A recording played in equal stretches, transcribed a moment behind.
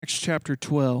Acts chapter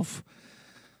 12.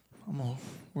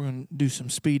 We're going to do some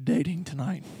speed dating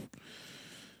tonight.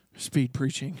 Speed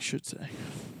preaching, I should say.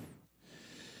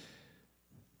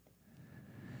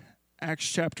 Acts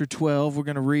chapter 12, we're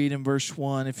going to read in verse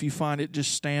 1. If you find it,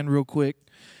 just stand real quick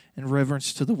in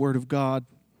reverence to the Word of God.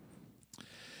 It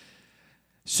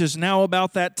says, "Now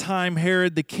about that time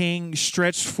Herod the king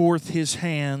stretched forth his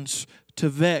hands to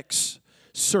vex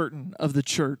certain of the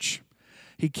church.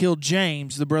 He killed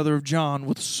James, the brother of John,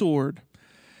 with a sword.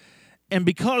 And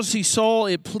because he saw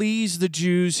it pleased the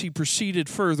Jews, he proceeded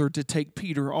further to take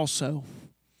Peter also.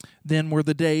 Then were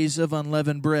the days of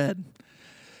unleavened bread.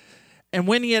 And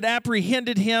when he had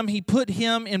apprehended him, he put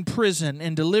him in prison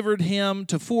and delivered him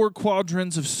to 4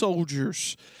 quadrants of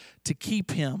soldiers to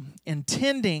keep him,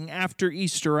 intending after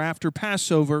Easter, after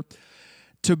Passover,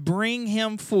 to bring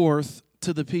him forth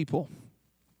to the people.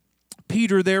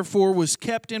 Peter, therefore, was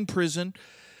kept in prison,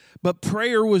 but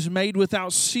prayer was made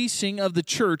without ceasing of the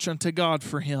church unto God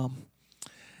for him.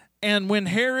 And when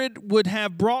Herod would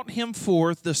have brought him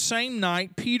forth the same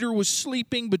night, Peter was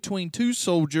sleeping between 2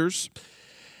 soldiers,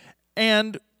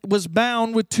 and was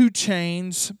bound with 2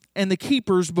 chains, and the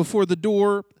keepers before the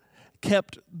door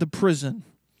kept the prison.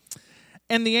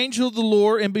 And the angel of the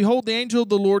Lord, and behold, the angel of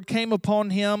the Lord came upon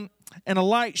him, and a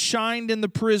light shined in the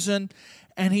prison,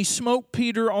 and he smote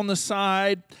Peter on the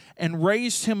side, and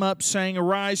raised him up, saying,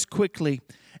 Arise quickly.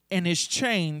 And his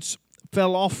chains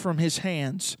fell off from his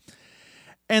hands.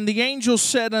 And the angel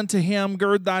said unto him,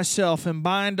 Gird thyself, and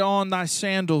bind on thy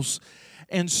sandals.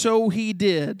 And so he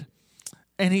did.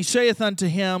 And he saith unto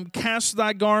him, Cast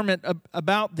thy garment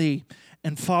about thee,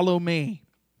 and follow me.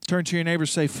 Turn to your neighbor and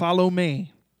say, Follow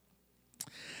me.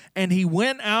 And he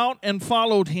went out and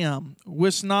followed him,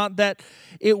 wist not that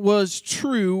it was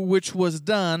true which was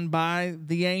done by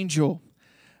the angel,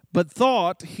 but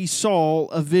thought he saw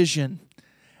a vision.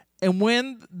 And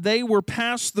when they were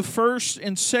past the first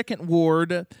and second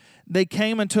ward, they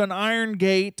came unto an iron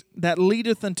gate that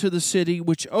leadeth unto the city,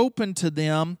 which opened to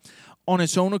them on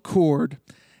its own accord.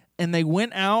 And they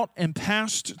went out and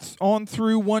passed on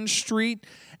through one street,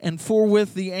 and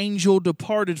forthwith the angel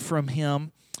departed from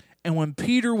him. And when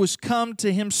Peter was come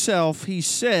to himself, he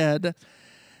said,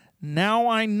 Now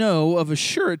I know of a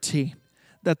surety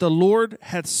that the Lord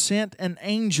hath sent an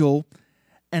angel,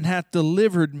 and hath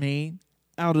delivered me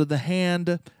out of the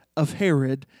hand of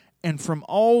Herod, and from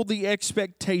all the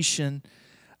expectation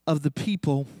of the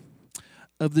people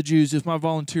of the Jews." If my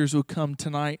volunteers will come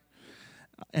tonight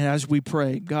as we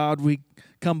pray. God, we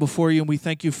come before you and we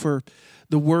thank you for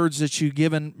the words that you've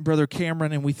given Brother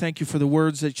Cameron, and we thank you for the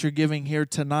words that you're giving here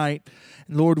tonight.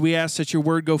 And Lord, we ask that your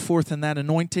word go forth in that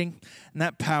anointing and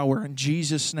that power. In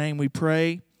Jesus' name we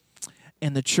pray.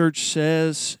 And the church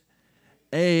says,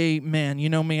 amen. You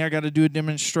know me, I got to do a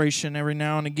demonstration every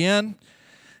now and again,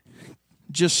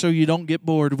 just so you don't get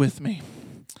bored with me.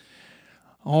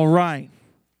 All right.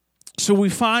 So we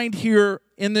find here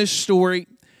in this story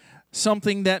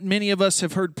something that many of us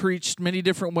have heard preached many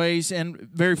different ways and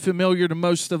very familiar to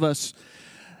most of us.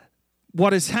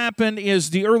 What has happened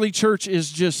is the early church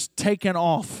is just taken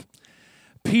off.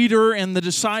 Peter and the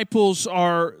disciples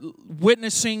are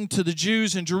witnessing to the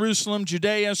Jews in Jerusalem,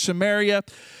 Judea, Samaria,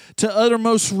 to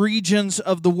uttermost regions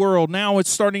of the world. Now it's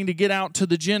starting to get out to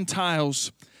the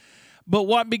Gentiles. But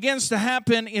what begins to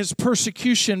happen is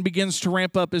persecution begins to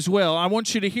ramp up as well. I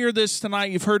want you to hear this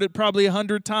tonight. You've heard it probably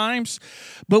 100 times.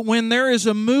 But when there is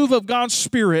a move of God's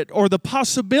Spirit, or the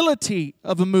possibility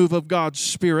of a move of God's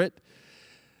Spirit,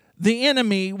 the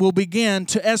enemy will begin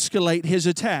to escalate his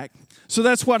attack. So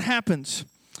that's what happens.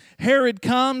 Herod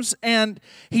comes and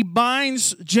he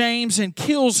binds James and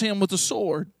kills him with a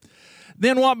sword.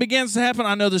 Then what begins to happen,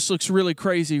 I know this looks really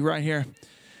crazy right here,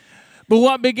 but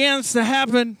what begins to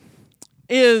happen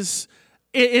is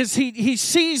he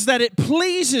sees that it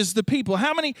pleases the people.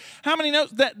 How many know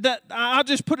that I'll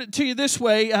just put it to you this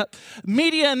way.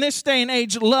 Media in this day and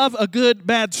age love a good,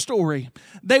 bad story.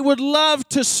 They would love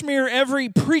to smear every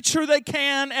preacher they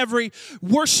can, every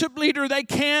worship leader they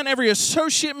can, every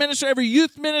associate minister, every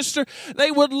youth minister.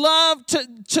 They would love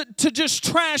to just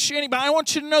trash anybody. I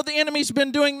want you to know the enemy's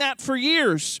been doing that for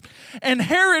years. And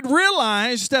Herod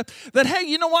realized that, hey,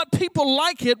 you know what? People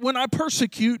like it when I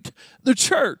persecute the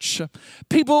church.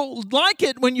 People like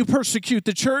it when you persecute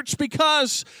the church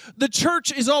because the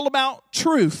church is all about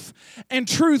truth, and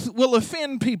truth will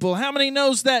offend people. How many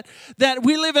knows that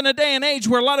we live in a day and age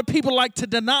where a lot of people like to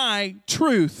deny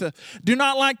truth, do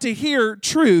not like to hear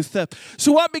truth.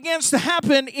 So what begins to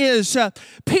happen is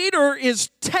Peter is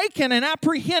taken and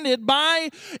apprehended by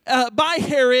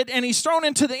Herod, and he's thrown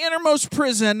into the innermost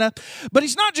prison. But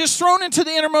he's not just thrown into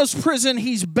the innermost prison,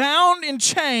 he's bound and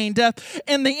chained,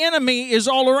 and the enemy is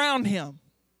all around him.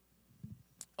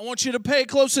 I want you to pay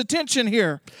close attention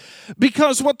here,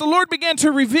 because what the Lord began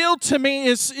to reveal to me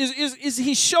is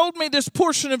He showed me this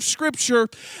portion of Scripture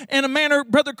in a manner,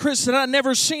 Brother Chris, that I'd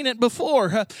never seen it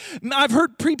before. I've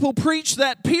heard people preach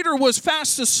that Peter was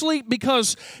fast asleep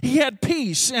because he had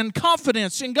peace and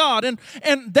confidence in God, and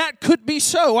that could be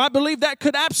so. I believe that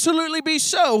could absolutely be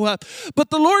so. But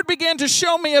the Lord began to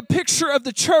show me a picture of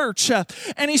the church,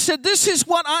 and He said, this is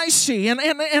what I see, and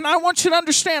I want you to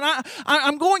understand,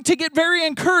 I'm going to get very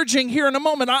encouraging here in a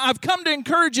moment. I've come to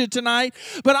encourage you tonight,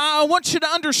 but I want you to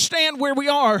understand where we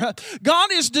are. God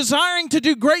is desiring to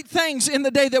do great things in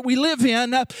the day that we live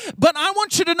in, but I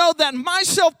want you to know that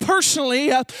myself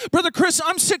personally, Brother Chris,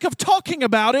 I'm sick of talking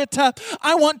about it.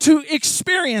 I want to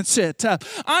experience it.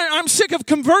 I'm sick of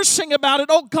conversing about it.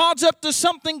 Oh, God's up to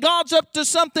something. God's up to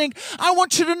something. I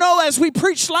want you to know, as we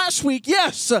preached last week,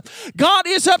 yes, God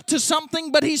is up to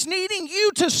something, but He's needing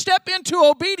you to step into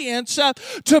obedience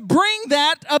to bring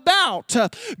that about.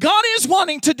 God is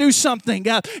wanting to do something.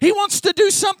 He wants to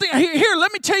do something. Here,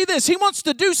 let me tell you this. He wants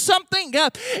to do something.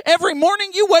 Every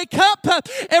morning you wake up,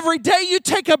 every day you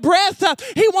take a breath,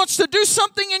 He wants to do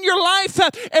something in your life.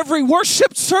 Every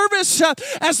worship service,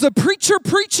 as the preacher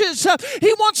preaches,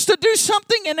 He wants to do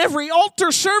something in every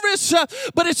altar service,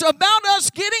 but it's about us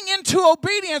getting into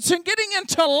obedience and getting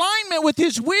into alignment with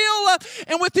His will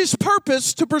and with His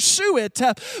purpose to pursue it.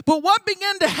 But what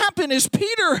began to happen is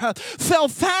Peter fell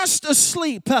fast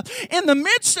asleep in the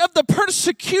midst of the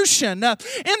persecution,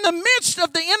 in the midst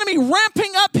of the enemy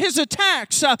ramping up his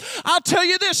attacks. I'll tell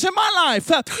you this, in my life,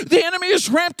 the enemy has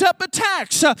ramped up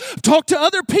attacks. Talk to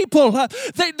other people.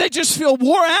 They just feel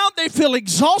wore out. They feel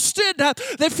exhausted.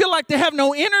 They feel like they have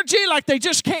no energy, like they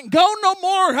just can't go no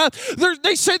more.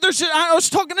 They say I was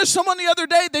talking to someone the other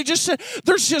day. They just said,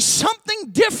 there's just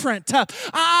something different.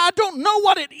 I don't know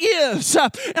what it is.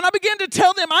 And I began to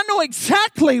tell them, I know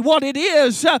exactly what it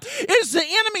is. It is the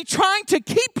enemy trying to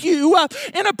keep you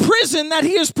in a prison that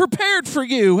he has prepared for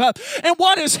you. And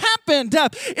what has happened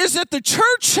is that the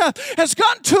church has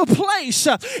gotten to a place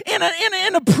in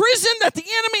a prison that the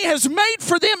enemy has made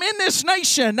for them in this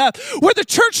nation, where the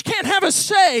church can't have a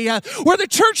say, where the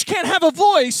church can't have a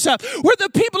voice, where the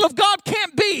people of God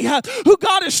can't be who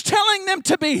God is telling them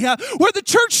to be, where the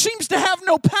church seems to have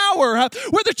no power,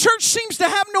 where the church seems to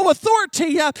have no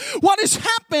authority. What has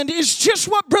happened is just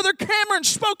what Brother Cameron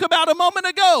spoke about a moment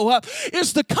ago,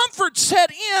 is the comfort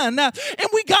set in, and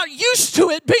we got used to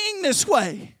it being this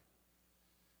way.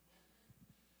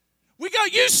 We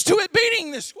got used to it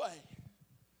being this way.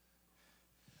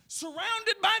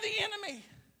 Surrounded by the enemy.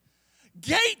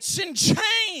 Gates and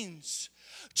chains.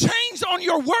 Chains on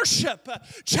your worship.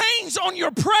 Chains on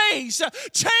your praise.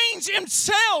 Chains in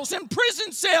cells, in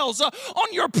prison cells,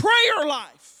 on your prayer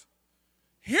life.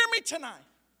 Hear me tonight.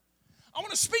 I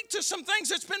want to speak to some things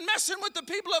that's been messing with the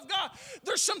people of God.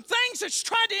 There's some things that's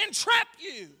tried to entrap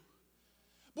you.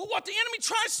 But what the enemy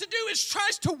tries to do is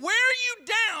tries to wear you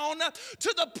down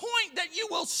to the point that you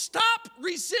will stop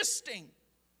resisting.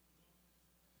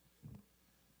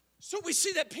 So we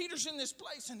see that Peter's in this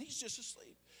place and he's just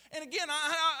asleep. And again,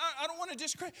 I don't want to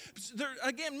discredit.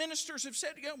 Again, ministers have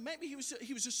said, maybe he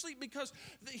was asleep because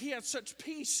he had such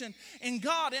peace in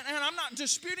God. And I'm not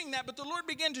disputing that, but the Lord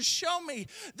began to show me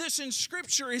this in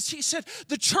Scripture. As He said,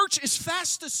 the church is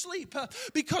fast asleep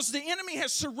because the enemy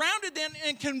has surrounded them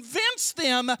and convinced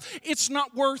them it's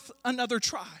not worth another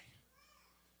try.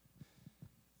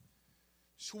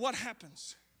 So what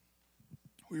happens?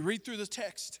 We read through the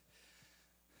text.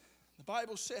 The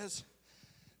Bible says,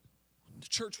 the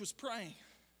church was praying.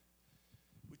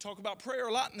 We talk about prayer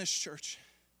a lot in this church.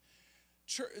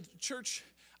 Church,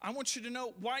 I want you to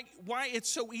know why it's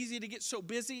so easy to get so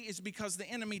busy is because the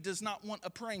enemy does not want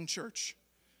a praying church.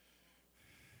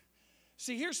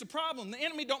 See, here's the problem. The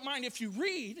enemy don't mind if you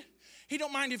read. He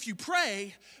don't mind if you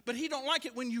pray, but he don't like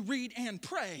it when you read and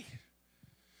pray.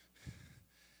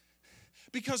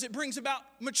 Because it brings about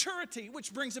maturity,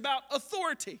 which brings about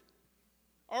authority.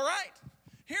 All right?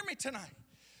 Hear me tonight.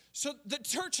 So the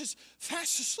church is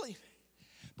fast asleep.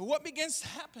 But what begins to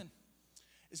happen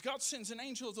is God sends an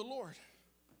angel of the Lord.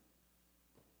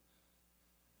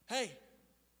 Hey,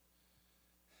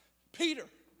 Peter.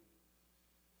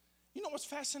 You know what's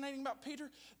fascinating about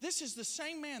Peter? This is the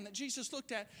same man that Jesus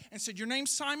looked at and said, your name's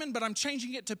Simon, but I'm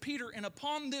changing it to Peter, and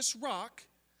upon this rock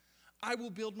I will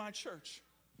build my church.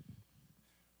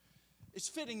 It's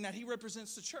fitting that he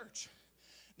represents the church.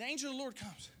 The angel of the Lord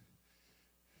comes.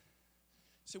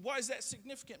 So why is that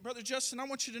significant? Brother Justin, I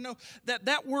want you to know that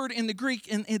that word in the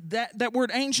Greek, and that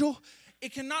word angel,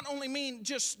 it can not only mean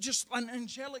just an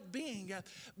angelic being,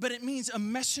 but it means a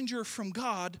messenger from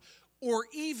God or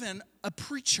even a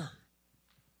preacher.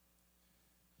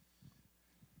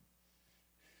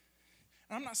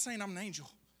 And I'm not saying I'm an angel.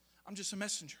 I'm just a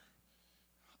messenger.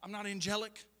 I'm not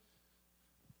angelic.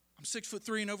 I'm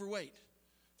 6'3" and overweight.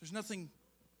 There's nothing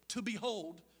to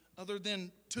behold other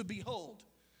than to behold.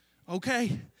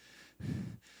 Okay?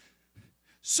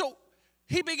 So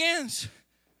he begins.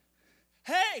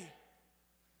 Hey!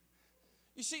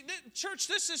 You see, church,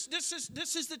 this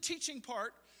is the teaching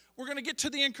part. We're going to get to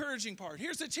the encouraging part.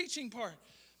 Here's the teaching part.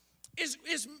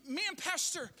 Is me and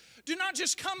Pastor do not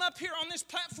just come up here on this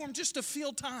platform just to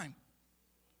fill time.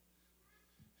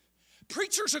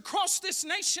 Preachers across this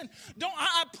nation,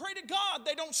 I pray to God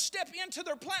they don't step into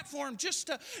their platform just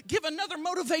to give another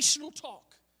motivational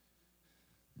talk.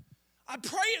 I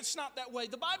pray it's not that way.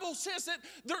 The Bible says that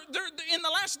in the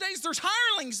last days there's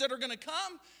hirelings that are going to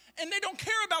come, and they don't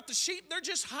care about the sheep. They're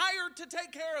just hired to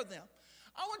take care of them.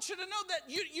 I want you to know that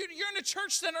you're in a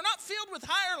church that are not filled with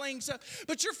hirelings,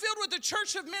 but you're filled with a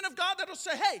church of men of God that will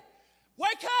say, hey,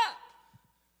 wake up.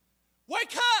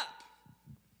 Wake up.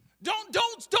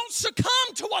 Don't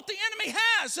succumb to what the enemy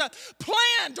has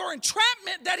planned or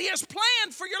entrapment that he has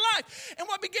planned for your life. And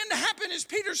what began to happen is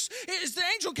the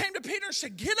angel came to Peter and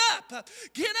said, get up.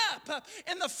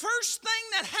 And the first thing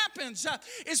that happens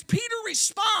is Peter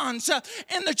responds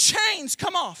and the chains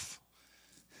come off.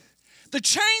 The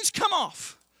chains come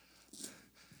off.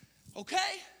 Okay?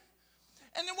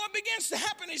 And then what begins to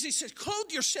happen is he says,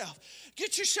 clothe yourself.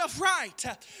 Get yourself right.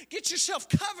 Get yourself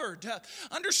covered.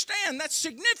 Understand that's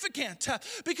significant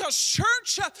because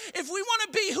church, if we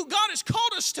want to be who God has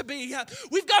called us to be,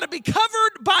 we've got to be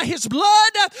covered by His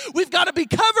blood. We've got to be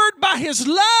covered by His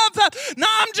love. Now,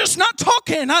 I'm just not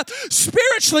talking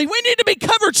spiritually. We need to be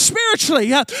covered spiritually.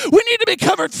 We need to be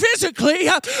covered physically.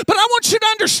 But I want you to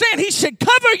understand, He said,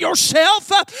 cover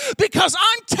yourself because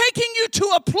I'm taking you to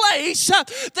a place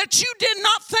that you did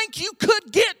not think you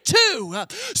could get to.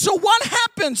 So what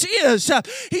happens is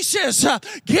he says,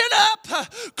 get up,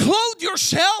 clothe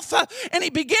yourself, and he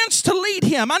begins to lead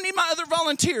him. I need my other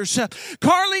volunteers.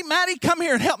 Carly, Maddie, come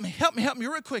here and help me. Help me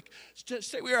real quick.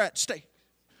 Stay where you're at. Stay.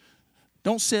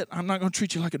 Don't sit. I'm not going to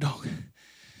treat you like a dog.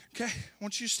 Okay? I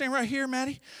want you to stand right here,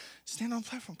 Maddie. Stand on the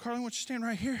platform. Carly, I want you to stand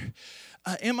right here.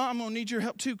 Emma, I'm going to need your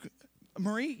help too.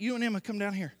 Marie, you and Emma come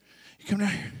down here. You come down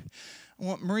here. I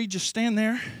want Marie just stand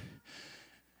there.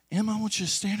 Emma, I want you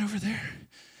to stand over there.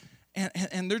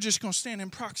 And they're just going to stand in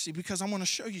proxy because I want to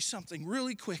show you something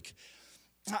really quick.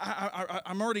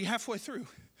 I'm already halfway through.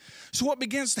 So what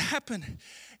begins to happen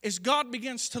is God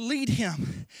begins to lead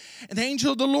him. And the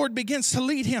angel of the Lord begins to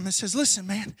lead him and says, listen,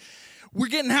 man, we're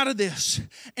getting out of this.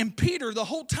 And Peter, the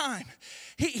whole time,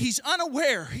 he's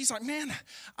unaware. He's like, man,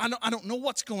 I don't know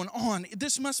what's going on.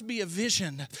 This must be a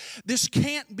vision. This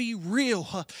can't be real.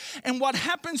 And what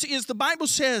happens is the Bible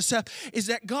says is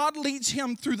that God leads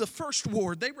him through the first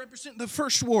ward. They represent the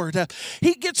first ward.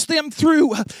 He gets them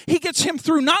through. He gets him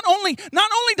through. Not only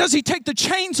does he take the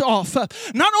chains off,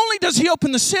 not only does he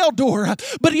open the cell door,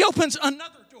 but he opens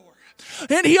another.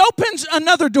 And he opens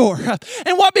another door.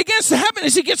 And what begins to happen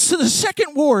is he gets to the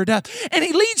second ward and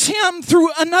he leads him through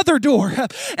another door. And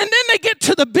then they get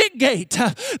to the big gate,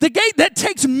 the gate that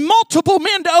takes multiple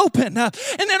men to open. And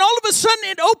then all of a sudden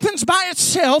it opens by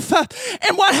itself.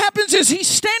 And what happens is he's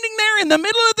standing there in the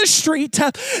middle of the street.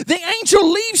 The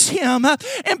angel leaves him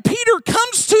and Peter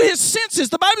comes to his senses.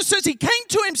 The Bible says he came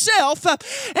to himself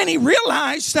and he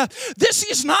realized this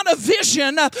is not a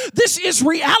vision. This is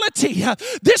reality.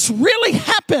 This really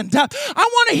happened.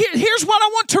 Here's what I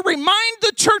want to remind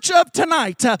the church of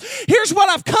tonight. Here's what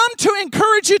I've come to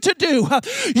encourage you to do.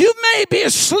 You may be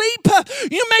asleep.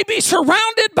 You may be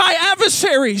surrounded by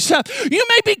adversaries. You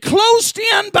may be closed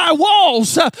in by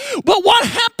walls. But what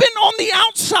happened on the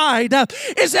outside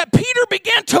is that Peter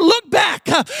began to look back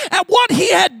at what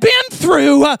he had been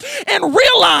through and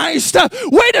realized,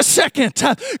 wait a second,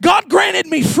 God granted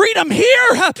me freedom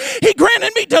here. He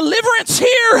granted me deliverance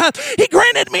here. He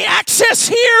granted me access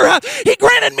here. He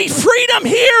granted me freedom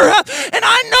here. And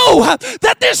I know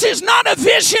that this is not a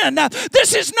vision.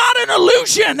 This is not an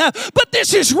illusion, but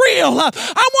this is real.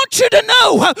 I want you to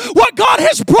know what God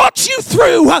has brought you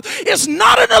through is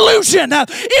not an illusion.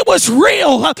 It was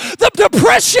real. The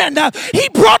depression He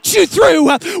brought you through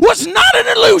was not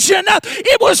an illusion.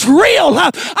 It was real.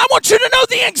 I want you to know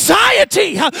the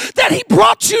anxiety that He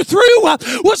brought you through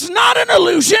was not an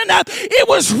illusion. It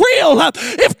was real.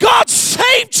 If God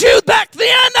saved you back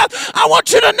then, I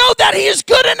want you to know that He is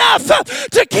good enough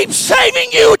to keep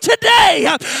saving you today.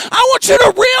 I want you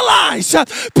to realize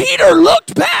Peter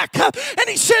looked back and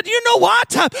he said, you know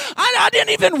what? I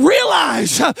didn't even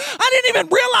realize.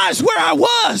 Where I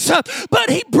was, but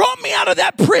He brought me out of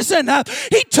that prison.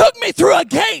 He took me through a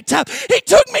gate. He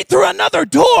took me through another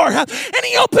door, and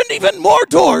He opened even more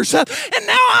doors. And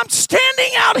now I'm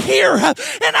standing out here,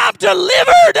 and I'm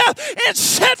delivered and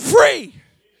set free.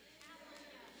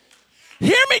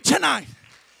 Hear me tonight.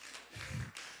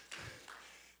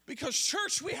 Because,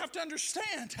 church, we have to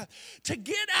understand, to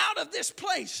get out of this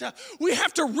place, we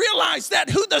have to realize that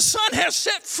who the Son has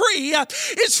set free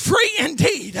is free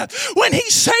indeed. When He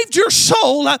saved your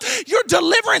soul, your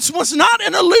deliverance was not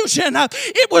an illusion.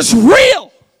 It was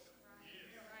real.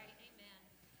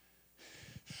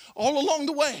 All along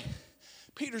the way,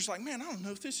 Peter's like, man, I don't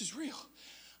know if this is real.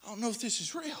 I don't know if this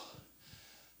is real.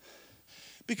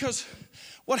 Because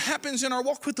what happens in our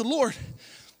walk with the Lord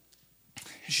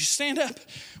is you stand up,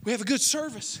 we have a good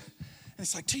service, and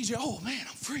it's like, TJ, oh man,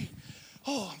 I'm free.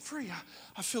 Oh, I'm free.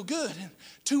 I feel good. And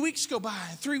 2 weeks go by,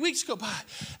 and 3 weeks go by,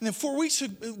 and then 4 weeks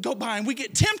go by, and we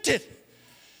get tempted.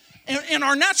 And in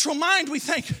our natural mind, we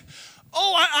think,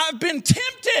 oh, I've been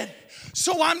tempted.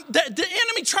 So the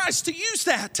enemy tries to use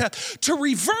that to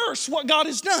reverse what God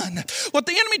has done. What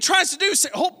the enemy tries to do is say,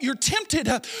 oh, you're tempted.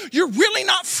 You're really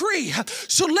not free.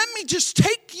 So let me just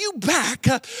take you back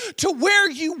to where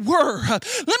you were.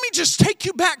 Let me just take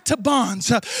you back to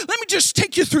bonds. Let me just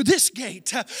take you through this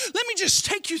gate. Let me just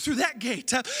take you through that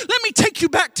gate. Let me take you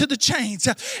back to the chains.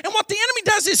 And what the enemy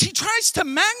does is he tries to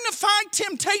magnify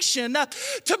temptation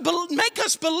to make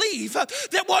us believe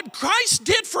that what Christ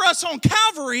did for us on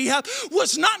Calvary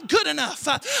was not good enough.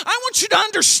 I want you to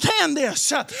understand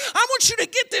this. I want you to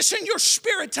get this in your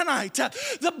spirit tonight.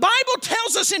 The Bible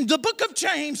tells us in the book of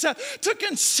James to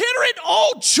consider it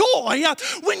all joy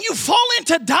when you fall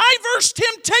into diverse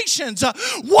temptations.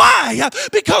 Why?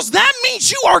 Because that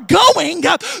means you are going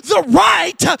the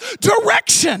right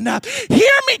direction.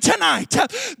 Hear me tonight.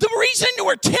 The reason you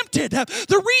were tempted,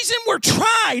 the reason we're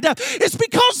tried is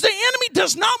because the enemy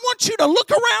does not want you to look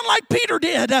around like Peter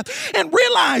did and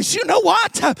realize, you know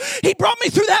what? He brought me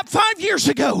through that 5 years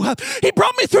ago. He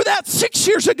brought me through that 6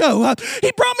 years ago.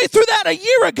 He brought me through that a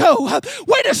year ago.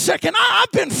 Wait a second.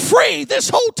 I've been free this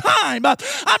whole time.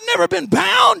 I've never been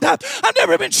bound. I've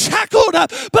never been shackled.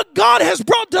 But God has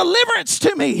brought deliverance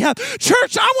to me.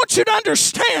 Church, I want you to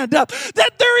understand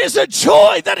that there is a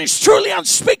joy that is truly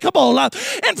unspeakable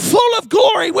and full of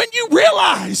glory when you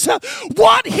realize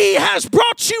what He has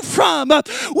brought you from.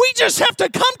 We just have to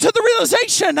come to the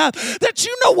realization that,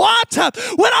 you know what?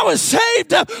 When I was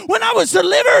saved, when I was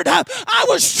delivered, I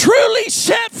was truly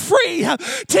set free.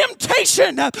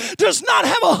 Temptation does not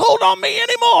have a hold on me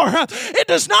anymore. It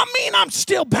does not mean I'm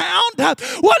still bound.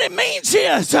 What it means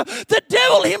is the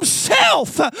devil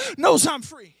himself knows I'm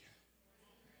free.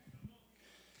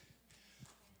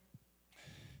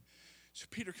 So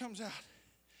Peter comes out.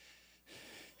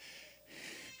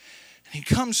 And he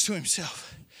comes to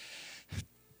himself.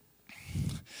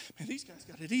 Man, these guys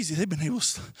got it easy. They've been able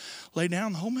to lay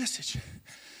down the whole message.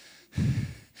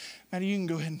 Maddie, you can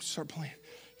go ahead and start playing.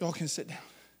 Y'all can sit down.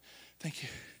 Thank you.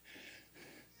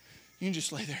 You can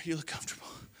just lay there. You look comfortable.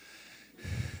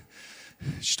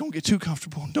 Just don't get too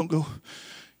comfortable. Don't go.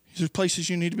 These are places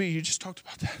you need to be. You just talked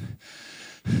about that.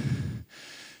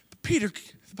 But Peter,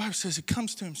 the Bible says, it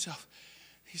comes to himself.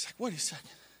 He's like, wait a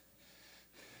second.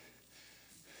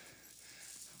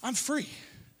 I'm free.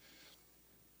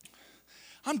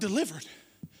 I'm delivered.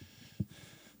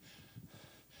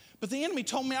 But the enemy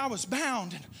told me I was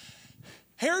bound and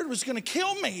Herod was going to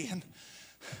kill me.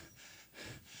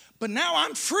 But now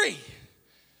I'm free.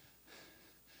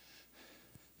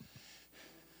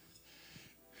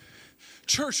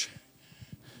 Church,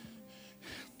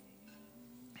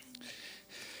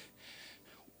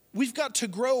 we've got to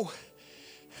grow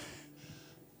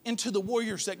into the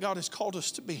warriors that God has called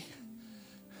us to be.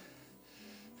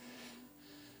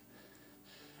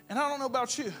 And I don't know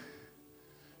about you,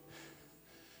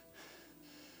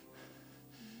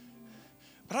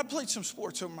 but I played some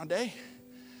sports over my day.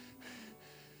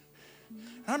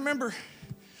 And I remember,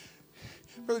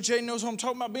 Brother Jay knows what I'm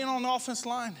talking about, being on the offense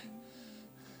line.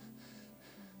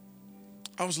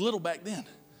 I was little back then.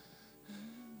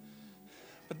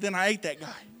 But then I ate that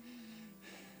guy.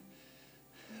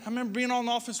 I remember being on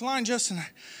the offensive line, Justin. I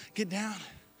get down.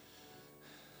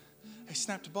 They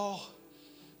snapped the ball.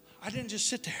 I didn't just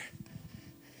sit there.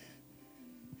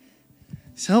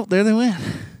 So there they went.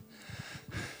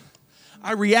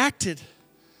 I reacted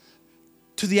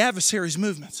to the adversary's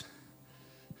movements.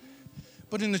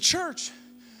 But in the church,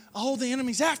 oh, the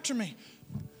enemy's after me.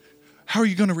 How are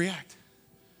you going to react?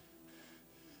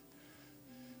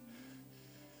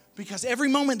 Because every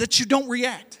moment that you don't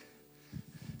react,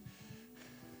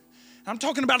 I'm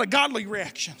talking about a godly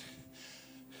reaction.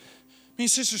 Me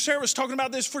and Sister Sarah was talking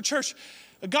about this for church.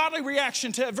 A godly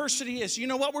reaction to adversity is, you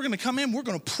know what? We're going to come in, we're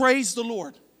going to praise the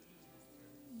Lord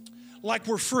like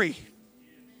we're free.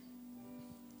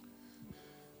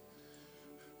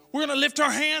 We're going to lift our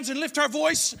hands and lift our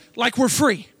voice like we're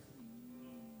free.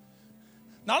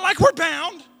 Not like we're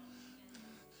bound,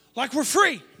 like we're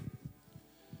free.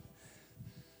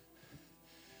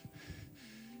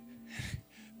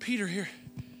 Peter here,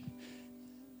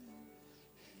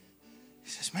 he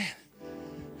says, man,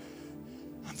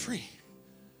 I'm free.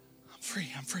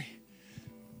 I'm free.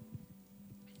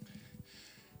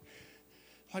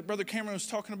 Like Brother Cameron was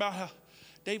talking about how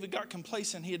David got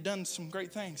complacent. He had done some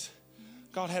great things.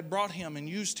 God had brought him and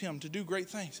used him to do great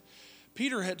things.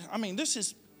 Peter had,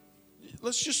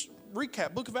 let's just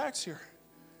recap Book of Acts here.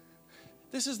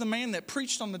 This is the man that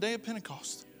preached on the day of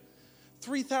Pentecost.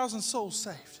 3,000 souls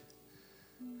saved.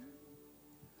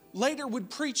 Later would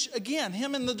preach again.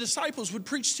 Him and the disciples would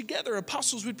preach together.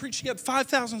 Apostles would preach together.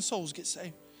 5,000 souls get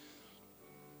saved.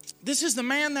 This is the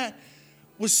man that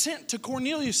was sent to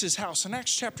Cornelius' house in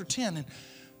Acts chapter 10 and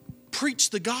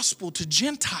preached the gospel to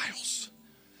Gentiles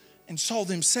and saw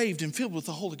them saved and filled with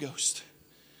the Holy Ghost.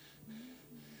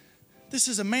 This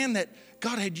is a man that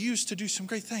God had used to do some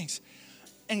great things.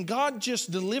 And God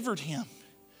just delivered him.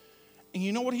 And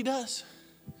you know what he does?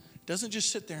 He doesn't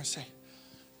just sit there and say,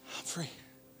 I'm free.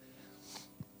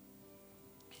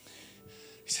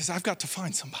 He says, I've got to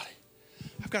find somebody.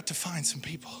 I've got to find some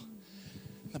people.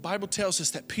 The Bible tells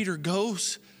us that Peter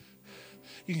goes.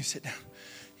 You can sit down.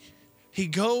 He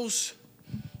goes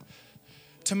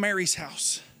to Mary's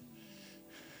house,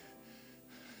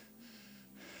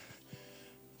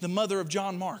 the mother of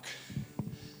John Mark,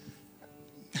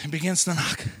 and begins to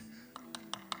knock.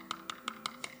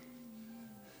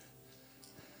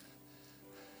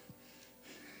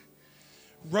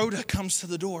 Rhoda comes to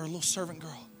the door, a little servant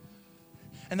girl.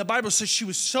 And the Bible says she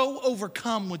was so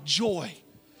overcome with joy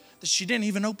that she didn't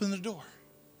even open the door.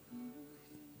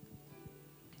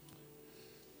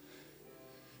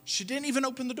 She didn't even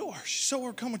open the door. She's so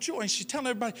overcome with joy. And she's telling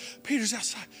everybody, Peter's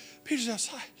outside. Peter's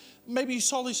outside. Maybe you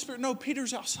saw the Holy Spirit. No,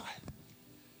 Peter's outside.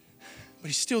 But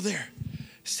he's still there.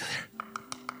 He's still there.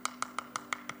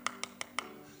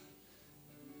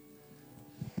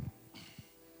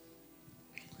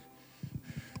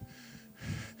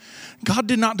 God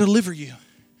did not deliver you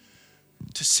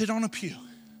to sit on a pew.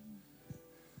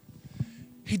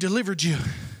 He delivered you.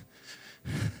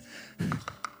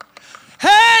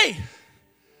 Hey!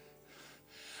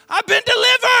 I've been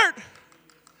delivered.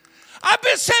 I've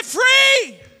been set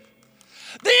free.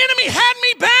 The enemy had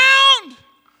me bound.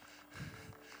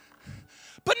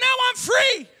 But now I'm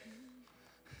free.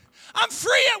 I'm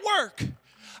free at work.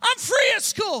 I'm free at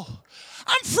school.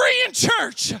 I'm free in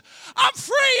church. I'm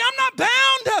free. I'm not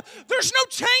bound. There's no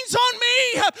chains on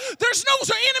me. There's no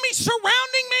enemy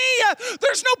surrounding me.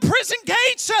 There's no prison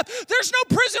gates. There's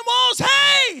no prison walls.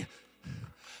 Hey!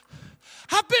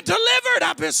 I've been delivered.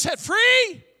 I've been set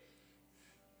free.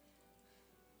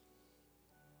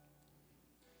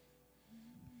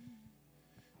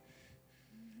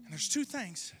 And there's two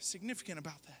things significant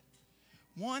about that.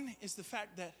 One is the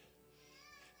fact that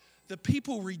the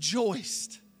people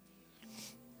rejoiced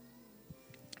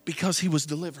because he was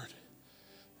delivered.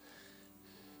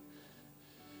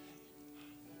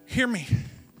 Hear me.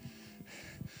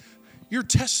 Your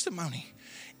testimony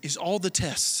is all the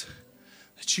tests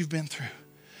that you've been through.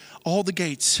 All the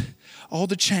gates, all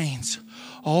the chains,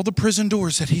 all the prison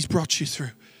doors that he's brought you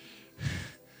through.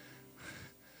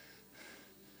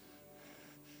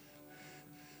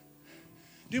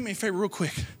 Do me a favor real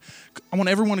quick. I want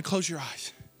everyone to close your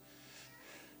eyes.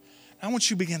 I want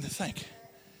you to begin to think.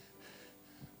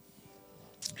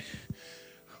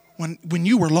 When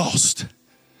you were lost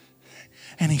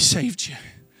and he saved you.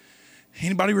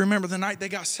 Anybody remember the night they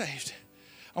got saved?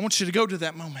 I want you to go to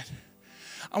that moment.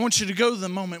 I want you to go to the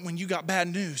moment when you got bad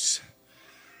news.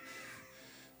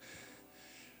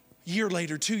 A year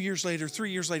later, 2 years later,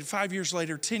 3 years later, 5 years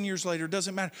later, 10 years later,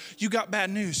 doesn't matter. You got bad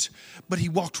news, but he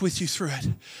walked with you through it,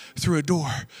 through a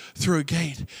door, through a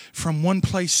gate, from one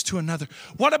place to another.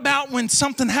 What about when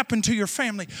something happened to your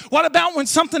family? What about when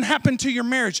something happened to your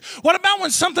marriage? What about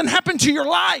when something happened to your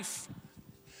life?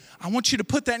 I want you to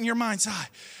put that in your mind's eye.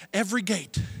 Every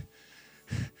gate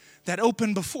that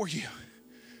opened before you.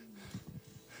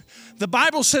 The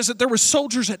Bible says that there were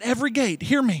soldiers at every gate.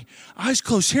 Hear me. Eyes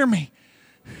closed, hear me.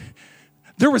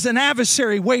 There was an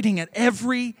adversary waiting at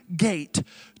every gate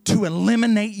to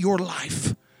eliminate your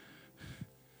life.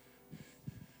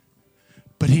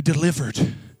 But he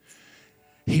delivered.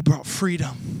 He brought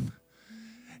freedom.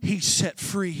 He set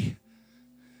free.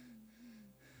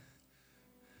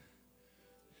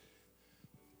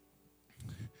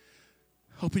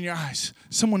 Open your eyes.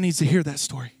 Someone needs to hear that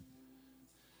story.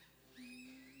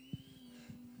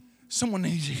 Someone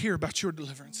needs to hear about your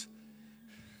deliverance.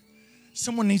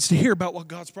 Someone needs to hear about what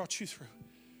God's brought you through.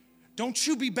 Don't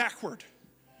you be backward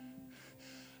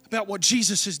about what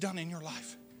Jesus has done in your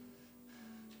life.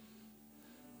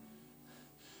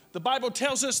 The Bible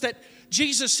tells us that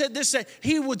Jesus said this, that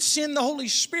he would send the Holy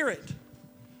Spirit,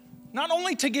 not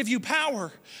only to give you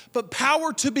power, but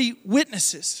power to be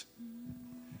witnesses.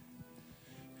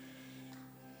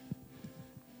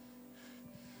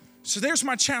 So there's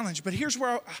my challenge, but here's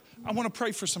where I want to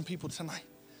pray for some people tonight.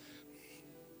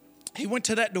 He went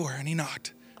to that door and he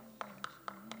knocked.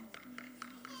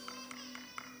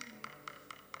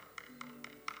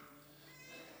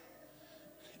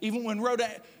 Even when Rhoda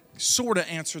sort of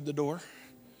answered the door,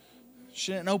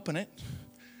 she didn't open it.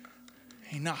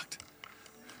 He knocked.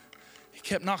 He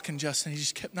kept knocking, Justin. He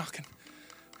just kept knocking.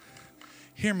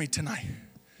 Hear me tonight.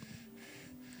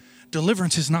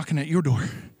 Deliverance is knocking at your door.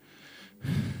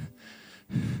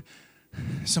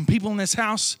 Some people in this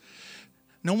house,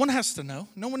 no one has to know.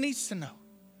 No one needs to know.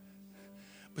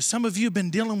 But some of you have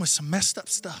been dealing with some messed up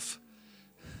stuff.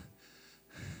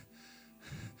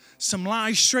 Some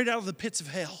lies straight out of the pits of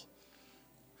hell.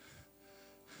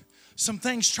 Some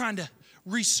things trying to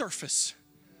resurface.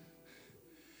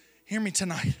 Hear me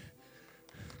tonight.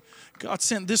 God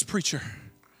sent this preacher,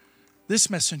 this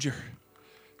messenger,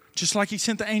 just like he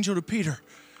sent the angel to Peter.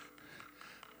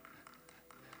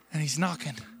 And he's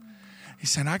knocking. He's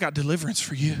saying, I got deliverance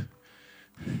for you.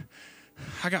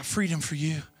 I got freedom for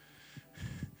you.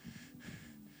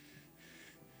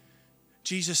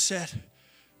 Jesus said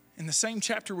in the same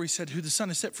chapter where he said, who the Son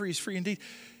has set free is free indeed.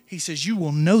 He says, you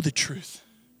will know the truth,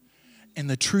 and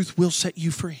the truth will set you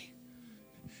free.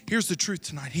 Here's the truth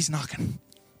tonight. He's knocking.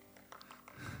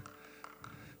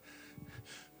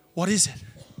 What is it?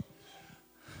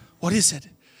 What is it?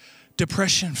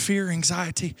 Depression, fear,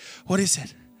 anxiety. What is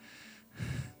it?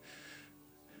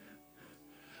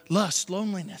 Lust,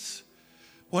 loneliness.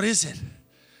 What is it?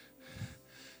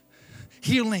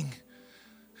 Healing.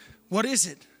 What is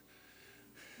it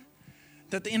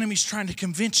that the enemy's trying to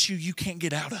convince you you can't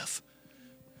get out of?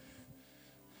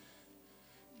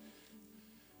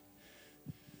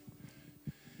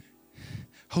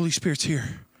 Holy Spirit's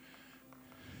here.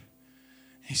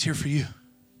 He's here for you.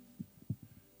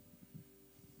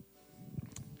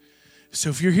 So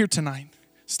if you're here tonight,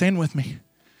 stand with me.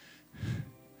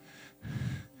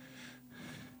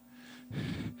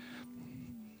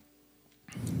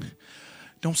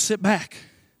 Don't sit back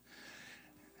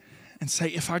and say,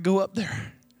 if I go up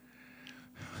there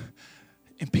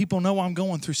and people know I'm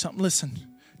going through something. Listen,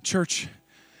 church,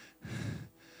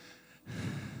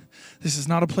 this is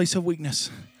not a place of weakness.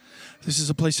 This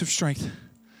is a place of strength.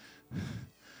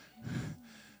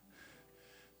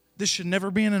 This should never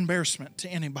be an embarrassment to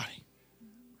anybody.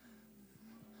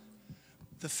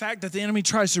 The fact that the enemy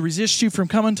tries to resist you from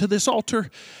coming to this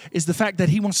altar is the fact that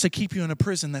he wants to keep you in a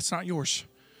prison that's not yours.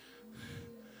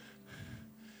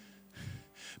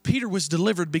 Peter was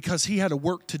delivered because he had a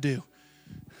work to do.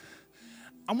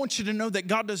 I want you to know that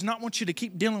God does not want you to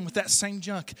keep dealing with that same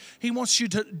junk. He wants you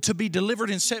to be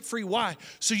delivered and set free. Why?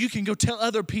 So you can go tell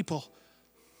other people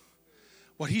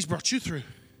what he's brought you through.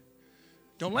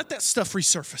 Don't let that stuff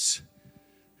resurface.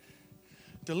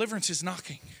 Deliverance is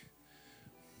knocking.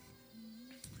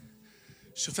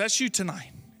 So if that's you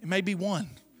tonight, it may be one.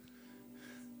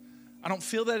 I don't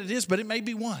feel that it is, but it may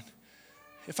be one.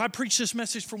 If I preach this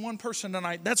message for one person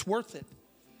tonight, that's worth it.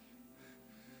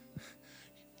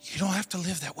 You don't have to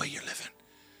live that way you're living.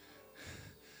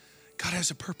 God has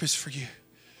a purpose for you.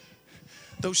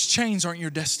 Those chains aren't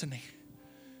your destiny.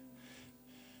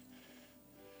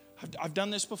 I've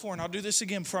done this before, and I'll do this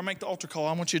again before I make the altar call.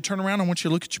 I want you to turn around. I want you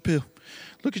to look at your pew.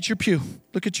 Look at your pew.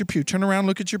 Look at your pew. Turn around,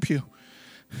 look at your pew.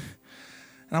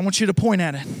 And I want you to point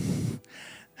at it.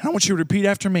 And I want you to repeat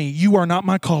after me. You are not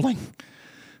my calling.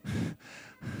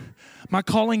 My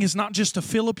calling is not just to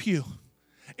fill a pew.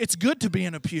 It's good to be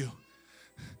in a pew.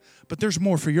 But there's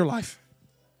more for your life.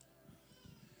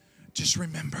 Just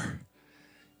remember.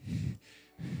 And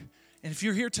if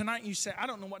you're here tonight and you say, I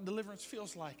don't know what deliverance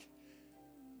feels like,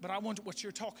 but I want what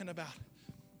you're talking about.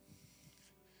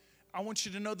 I want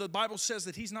you to know the Bible says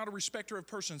that He's not a respecter of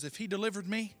persons. If He delivered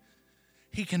me,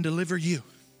 He can deliver you.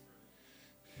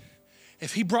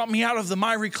 If He brought me out of the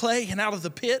miry clay and out of the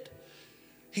pit,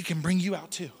 He can bring you out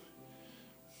too.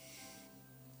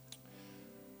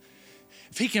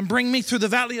 If He can bring me through the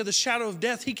valley of the shadow of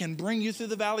death, He can bring you through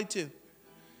the valley too.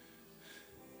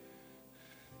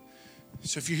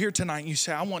 So if you're here tonight and you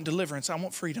say, I want deliverance, I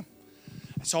want freedom.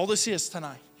 That's all this is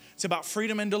tonight. It's about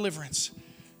freedom and deliverance.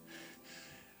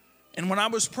 And when I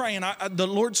was praying, the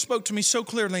Lord spoke to me so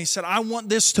clearly. He said, I want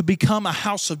this to become a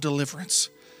house of deliverance.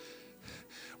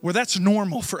 Where that's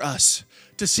normal for us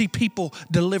to see people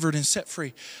delivered and set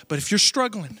free. But if you're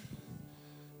struggling,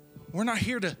 we're not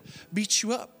here to beat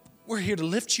you up. We're here to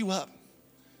lift you up.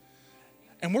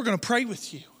 And we're going to pray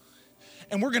with you.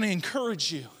 And we're going to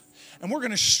encourage you. And we're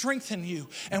going to strengthen you.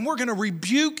 And we're going to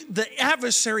rebuke the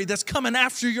adversary that's coming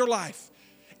after your life.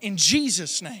 In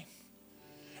Jesus' name.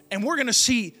 And we're going to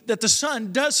see that the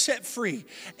Son does set free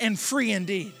and free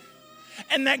indeed.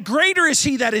 And that greater is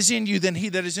He that is in you than he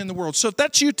that is in the world. So if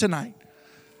that's you tonight,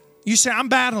 you say, I'm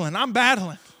battling. I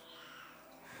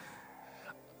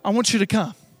want you to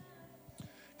come.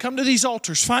 Come to these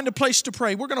altars. Find a place to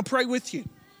pray. We're going to pray with you.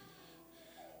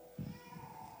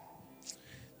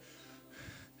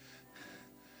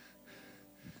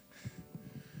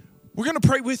 We're going to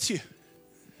pray with you.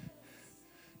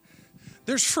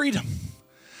 There's freedom.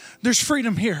 There's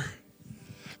freedom here.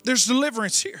 There's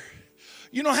deliverance here.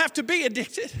 You don't have to be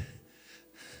addicted.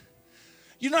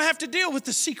 You don't have to deal with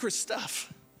the secret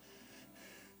stuff.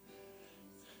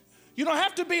 You don't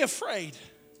have to be afraid.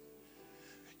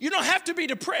 You don't have to be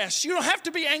depressed. You don't have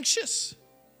to be anxious.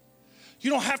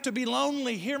 You don't have to be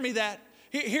lonely. Hear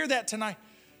that tonight.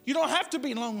 You don't have to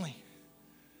be lonely.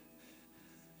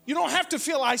 You don't have to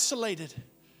feel isolated.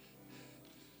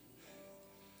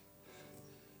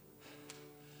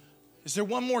 Is there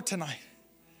one more tonight?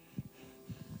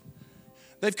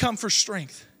 They've come for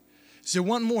strength. Is there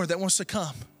one more that wants to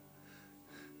come?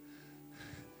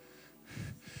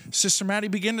 Sister Maddie,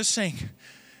 begin to sing.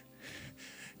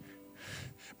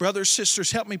 Brothers,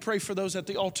 sisters, help me pray for those at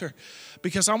the altar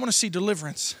because I want to see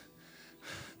deliverance.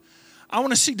 I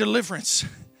want to see deliverance.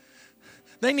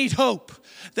 They need hope.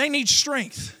 They need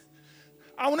strength.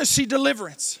 I want to see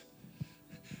deliverance.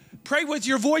 Pray with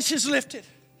your voices lifted.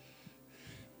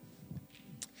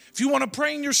 If you want to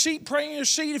pray in your seat, pray in your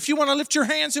seat. If you want to lift your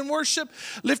hands in worship,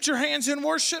 lift your hands in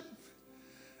worship.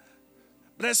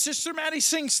 But as Sister Maddie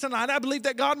sings tonight, I believe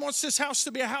that God wants this house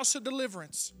to be a house of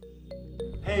deliverance.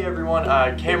 Hey everyone,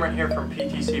 Cameron here from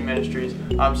PTC Ministries.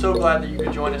 I'm so glad that you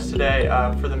could join us today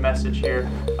for the message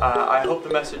here. I hope the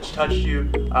message touched you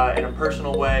in a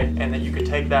personal way and that you could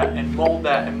take that and mold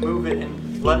that and move it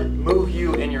and let it move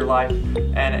you in your life.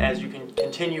 And as you can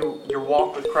continue your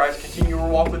walk with Christ, continue your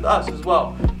walk with us as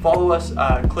well. Follow us,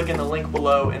 click in the link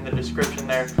below in the description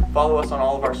there. Follow us on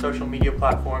all of our social media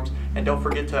platforms. And don't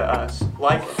forget to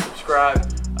like and subscribe.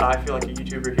 I feel like a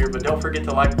YouTuber here, but don't forget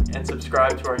to like and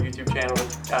subscribe to our YouTube channel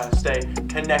to stay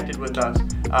connected with us.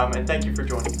 And thank you for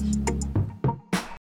joining us.